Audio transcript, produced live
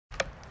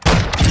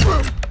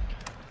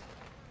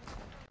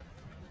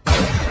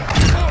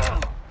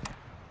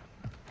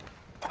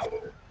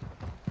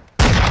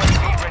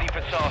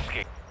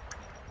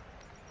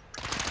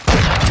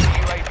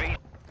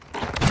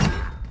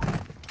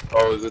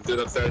There's a dude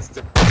upstairs.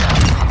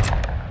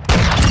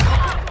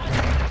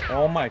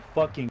 Oh my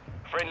fucking.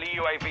 Friendly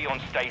UAV on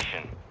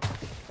station.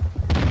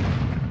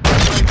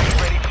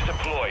 UAV ready to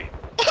deploy.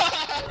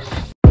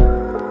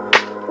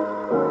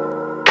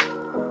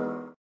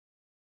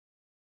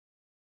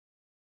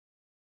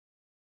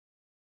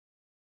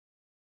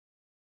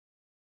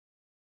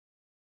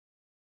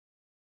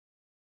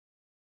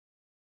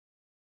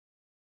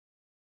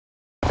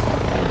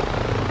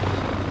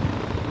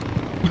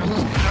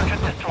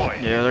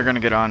 Yeah, they're gonna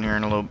get on here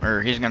in a little,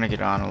 or he's gonna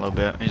get on a little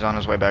bit. He's on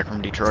his way back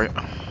from Detroit.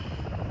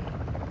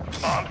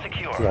 Bomb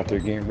secure. You're out there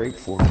getting raped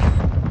for.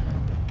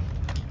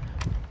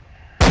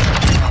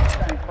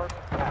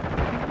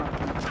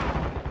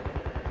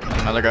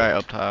 Another guy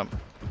up top.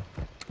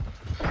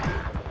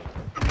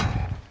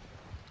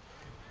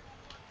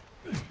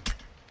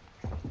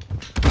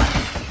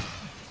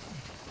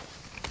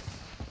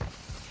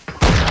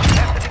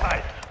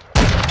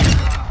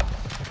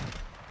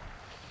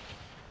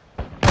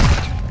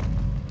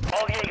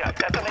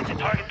 Detonate the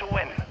target to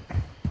win.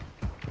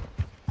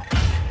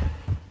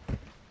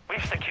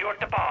 We've secured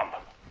the bomb.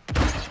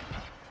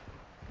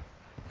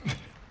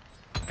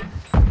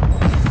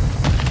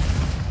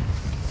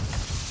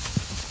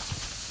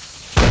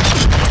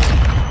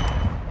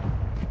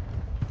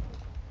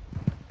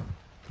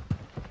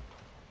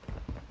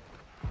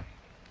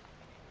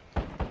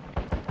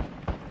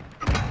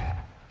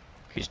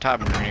 He's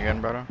top green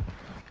again, brother.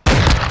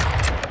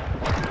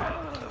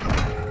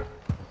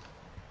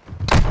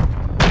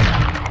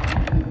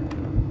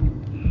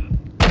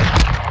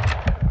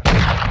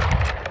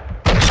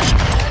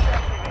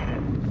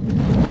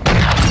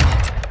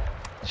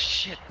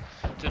 Shit.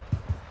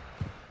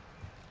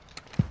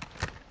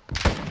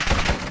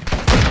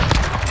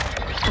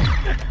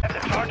 At the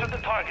charge of the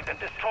target and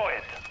destroy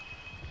it.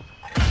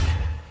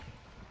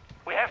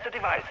 We have the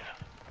device.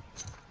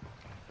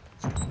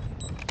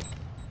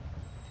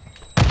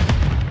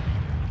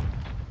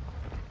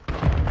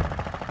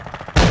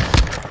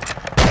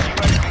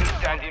 UAV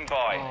standing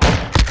by.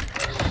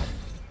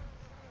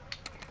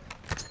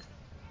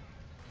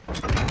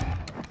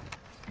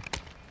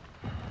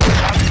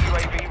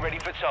 UAV ready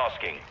for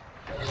tasking.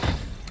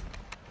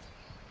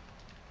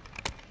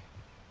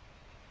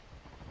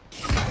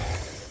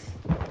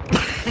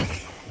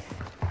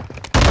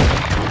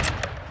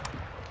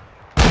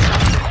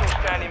 Missile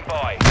standing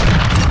by.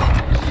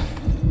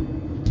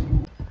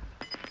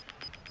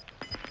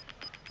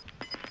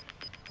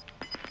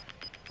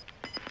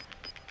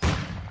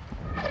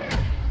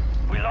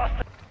 We lost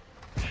the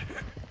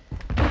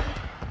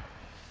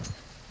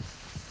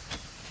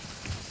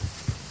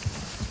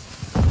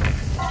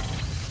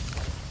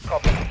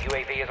copy.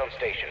 UAV is on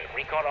station.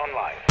 Recon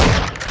online.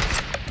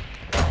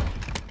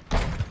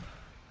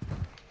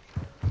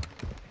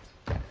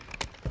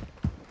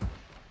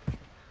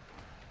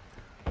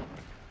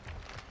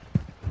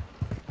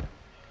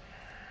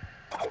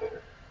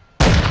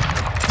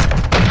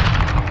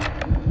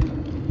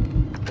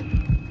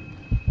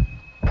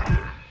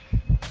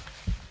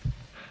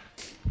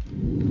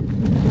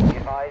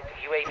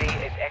 UAV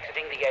is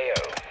exiting the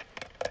AO.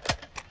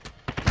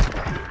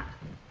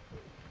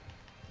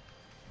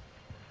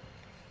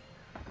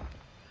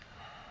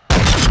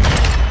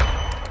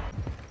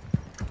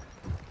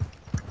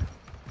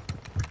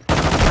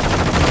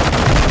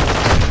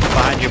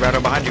 Behind you, brother.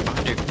 Behind you.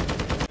 Behind you.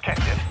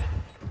 Objective.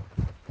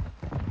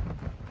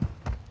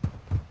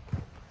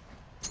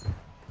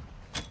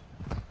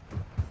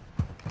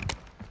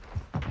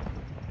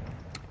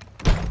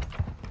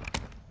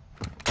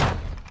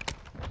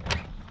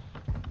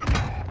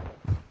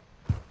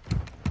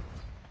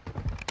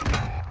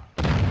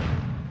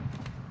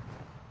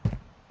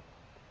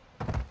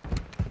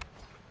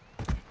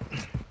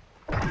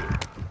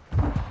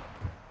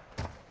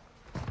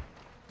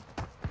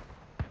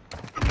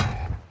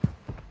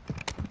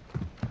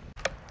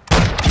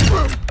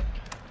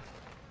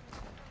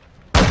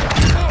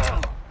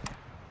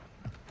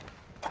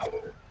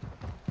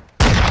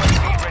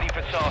 Ready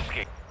for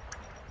tasking.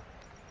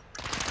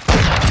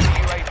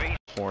 UAV.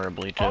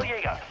 Horribly, too. All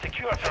Jaeger,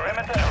 secure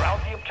perimeter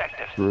around the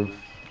objective. True.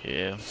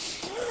 Yeah.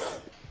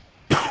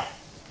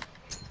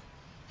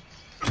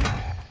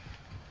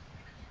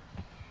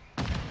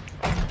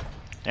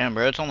 Damn,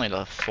 bro, it's only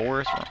the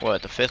fourth,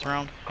 what, the fifth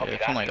round? Yeah,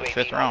 it's only the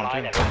fifth round,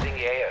 too.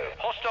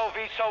 Hostile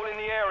VSOL in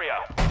the area.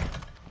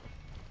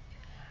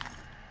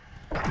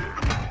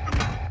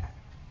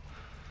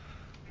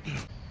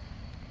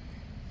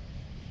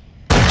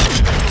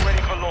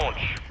 Ready for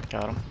launch.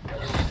 Got him.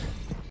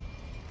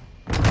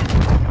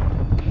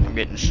 I'm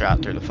getting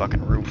shot through the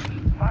fucking roof.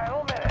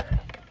 Final minute.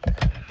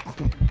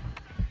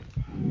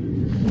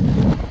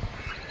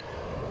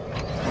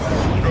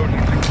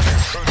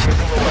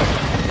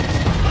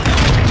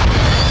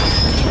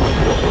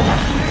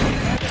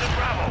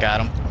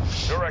 Got him.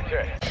 Direct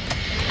hit.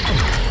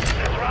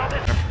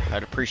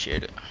 I'd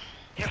appreciate it.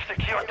 You've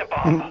secured the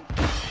bomb.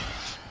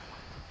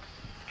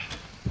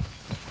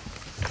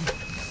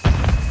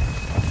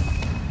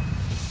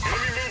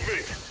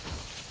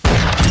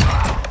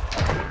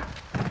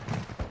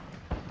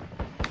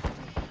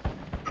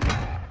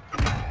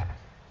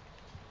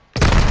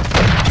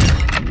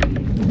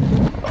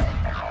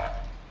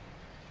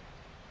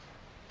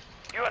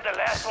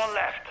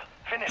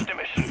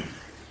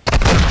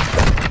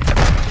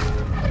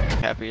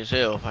 happy as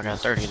hell if I got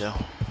 30 though.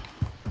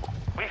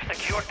 We've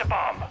secured the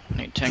bomb.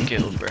 Need 10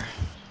 kills, bro.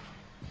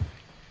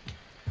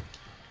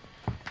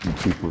 You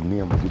keep with me,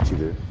 I'm gonna get you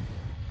there.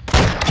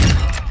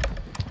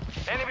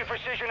 Enemy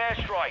precision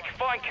airstrike.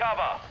 Find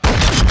cover.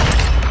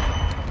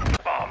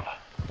 Bomb.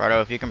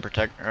 Brado, if you can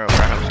protect. Oh,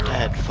 Brado's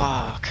dead.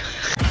 Fuck.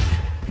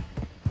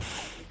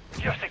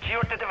 You've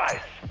secured the device.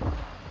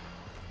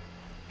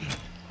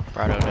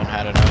 Brado didn't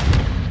had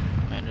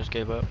enough. Man just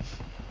gave up.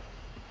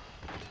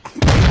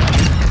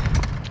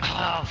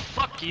 Oh,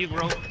 fuck you,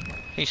 bro.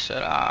 He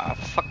said, ah,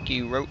 fuck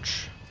you,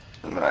 Roach.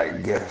 I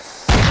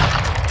guess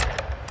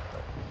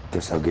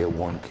I'll get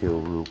one kill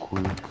real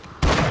quick.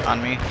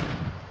 On me.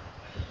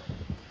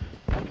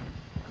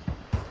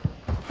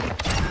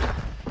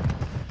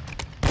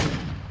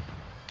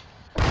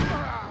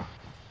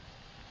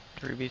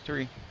 Three v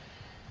 3.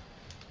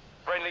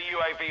 Friendly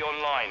UAV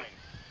online.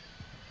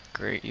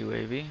 Great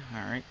UAV.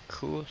 Alright,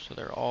 cool. So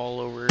they're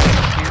all over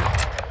here.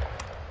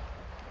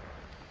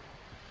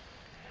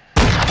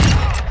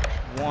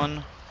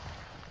 One.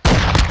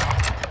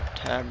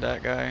 Tag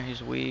that guy.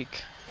 He's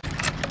weak.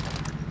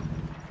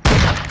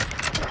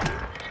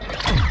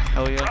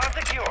 Hell yeah.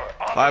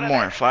 Five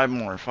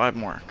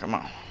more. Come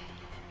on.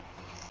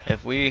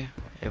 If we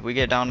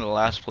get down to the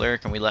last player,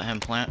 can we let him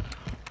plant?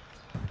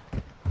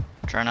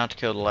 Try not to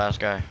kill the last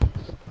guy.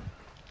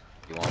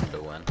 You want him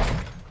to win?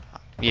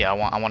 Yeah,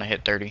 I want to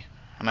hit 30.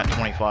 I'm at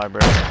 25,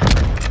 bro.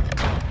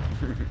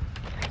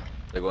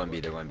 They're going B,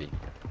 they're going B.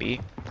 B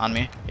on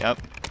me. Yep.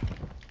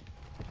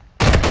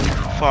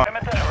 Fuck.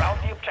 Around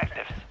the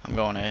objectives. I'm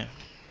going A.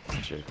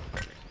 Shit.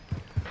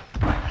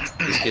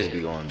 These kids be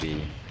going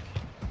B.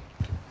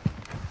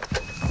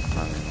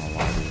 I mean, no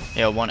longer.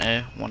 Yeah,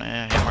 1A.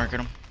 I hit marking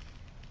him.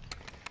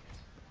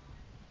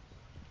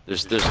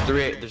 There's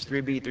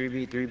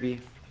 3B.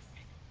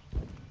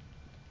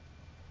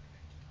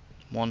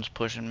 One's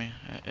pushing me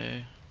at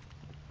A.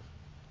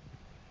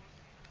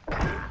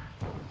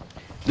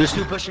 There's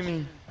two pushing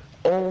me.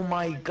 Oh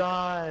my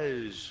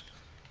gosh.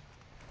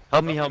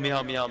 Help me. I'm dead.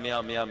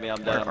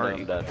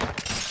 I'm dead.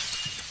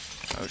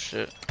 Oh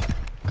shit.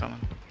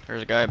 Coming.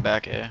 There's a guy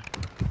back A.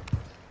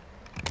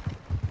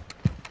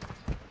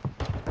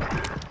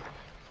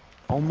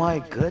 Oh my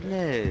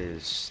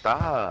goodness.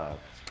 Stop.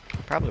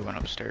 Probably went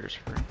upstairs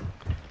for.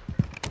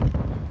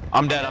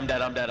 I'm dead.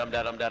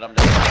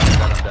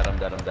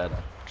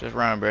 Just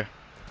run, bro.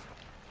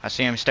 I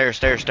see him. Stairs.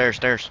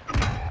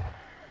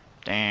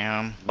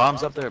 Damn.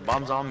 Bombs up there.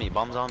 Bombs on me.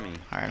 Alright,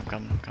 I'm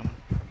coming.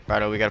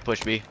 Brado, we gotta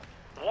push B.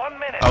 1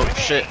 minute. Oh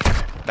shit.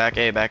 Back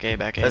A.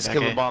 Let's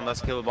kill the bomb.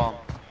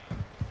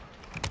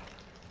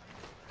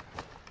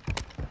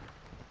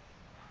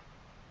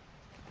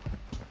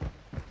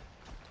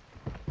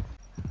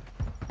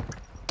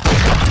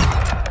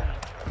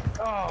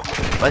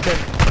 Right there.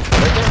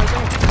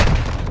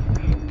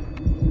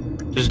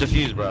 Just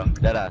defuse, bro.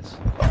 Deadass.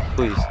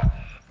 Please.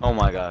 Oh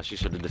my gosh, you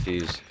should have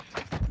defused.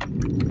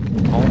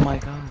 Oh my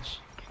gosh.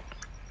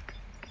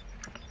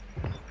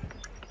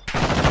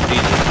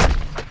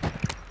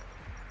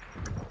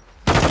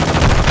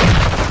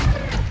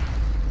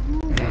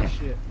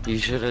 You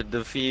should have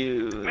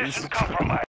defused. Mission compromised.